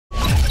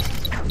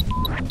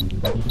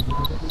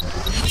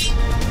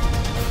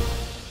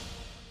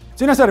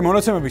წინასწარი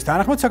მონაცემების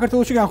თანახმად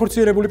საქართველოში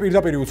განხორციელებული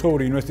პირდაპირი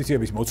უცხოური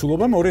ინვესტიციების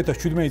მოცულობა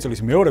 2017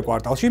 წლის მეორე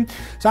კვარტალში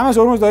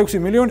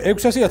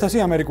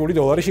 346.600.000 ამერიკული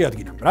დოლარი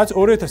შეადგინა, რაც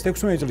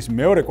 2016 წლის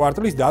მეორე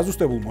კვარტლის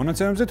დაზუსტებულ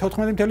მონაცემებზე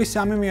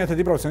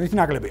 14.3%-ით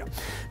ნაკლებია.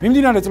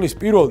 მიმდინარე წლის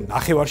პირველ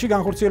ნახევარში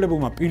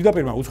განხორციელებულმა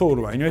პირდაპირმა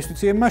უცხოურმა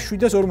ინვესტიციებმა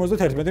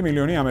 751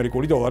 მილიონი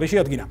ამერიკული დოლარი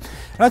შეადგინა,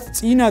 რაც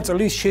წინა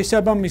წლის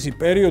შესაბამისი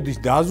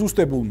პერიოდის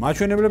დაზუსტებულ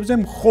მაჩვენებლებზე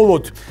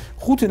მხოლოდ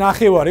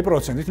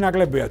 5.9%-ით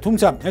ნაკლებია,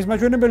 თუმცა ეს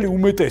მაჩვენებელი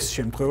უმეტეს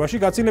შემთხვევაში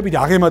გაცილებით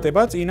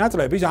აღემატება წინა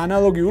წლების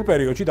ანალოგიურ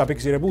პერიოდში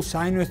დაფიქსირებულ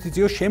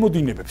საინვესტიციო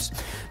შემოდინებებს.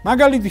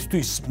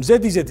 მაგალითისთვის,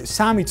 მზედიზედ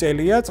 3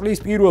 წელია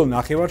წლის პირველ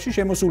ნახევარში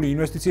შემოსული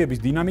ინვესტიციების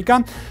დინამიკა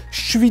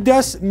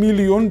 700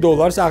 მილიონ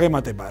დოლარს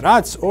აღემატება,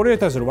 რაც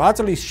 2008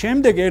 წლის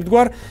შემდეგ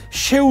ერთგვარ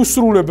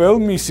შეუსრულებელ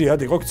მისიად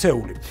იყო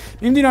ქცეული.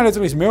 მიმდინარე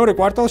წლის მეორე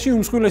კვარტალში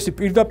უმსხვილესი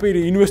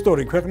პირდაპირი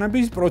ინვესტორი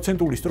ქვეყნების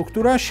პროცენტული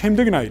სტრუქტურა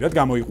შემდეგნაირად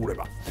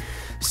გამოიყურება.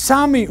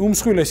 სამი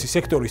უმსხვილესი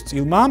სექტორის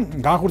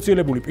წილმა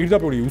განხორციელებული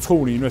პირდაპირი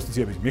უცხოური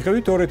ინვესტიციების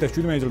მიხედვით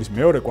 2017 წლის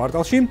მეორე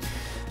კვარტალში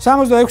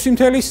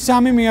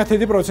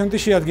 66.3%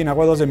 შეადგინა.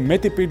 ყველაზე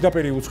მეტი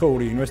პირდაპირი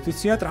უცხოური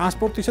ინვესტიცია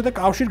ტრანსპორტისა და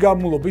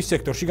კავშირგაბმულობის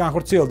სექტორში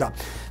განხორციელდა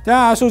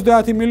და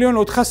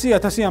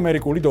 130.400.000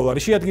 ამერიკული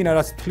დოლარი შეადგინა,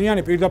 რაც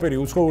მთლიანი პირდაპირი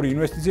უცხოური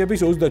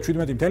ინვესტიციების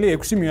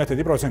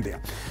 37.6%-ია.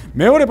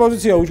 მეორე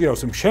პოზიცია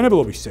უჭირავს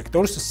მშენებლობის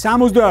სექტორს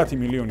 70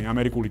 მილიონი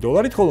ამერიკული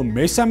დოლარით, ხოლო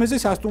მესამეზე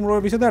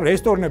სასტუმროებისა და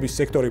რესტორნების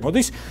სექტორი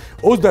მოდის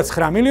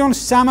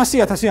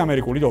 29.300.000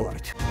 ამერიკული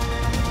დოლარით.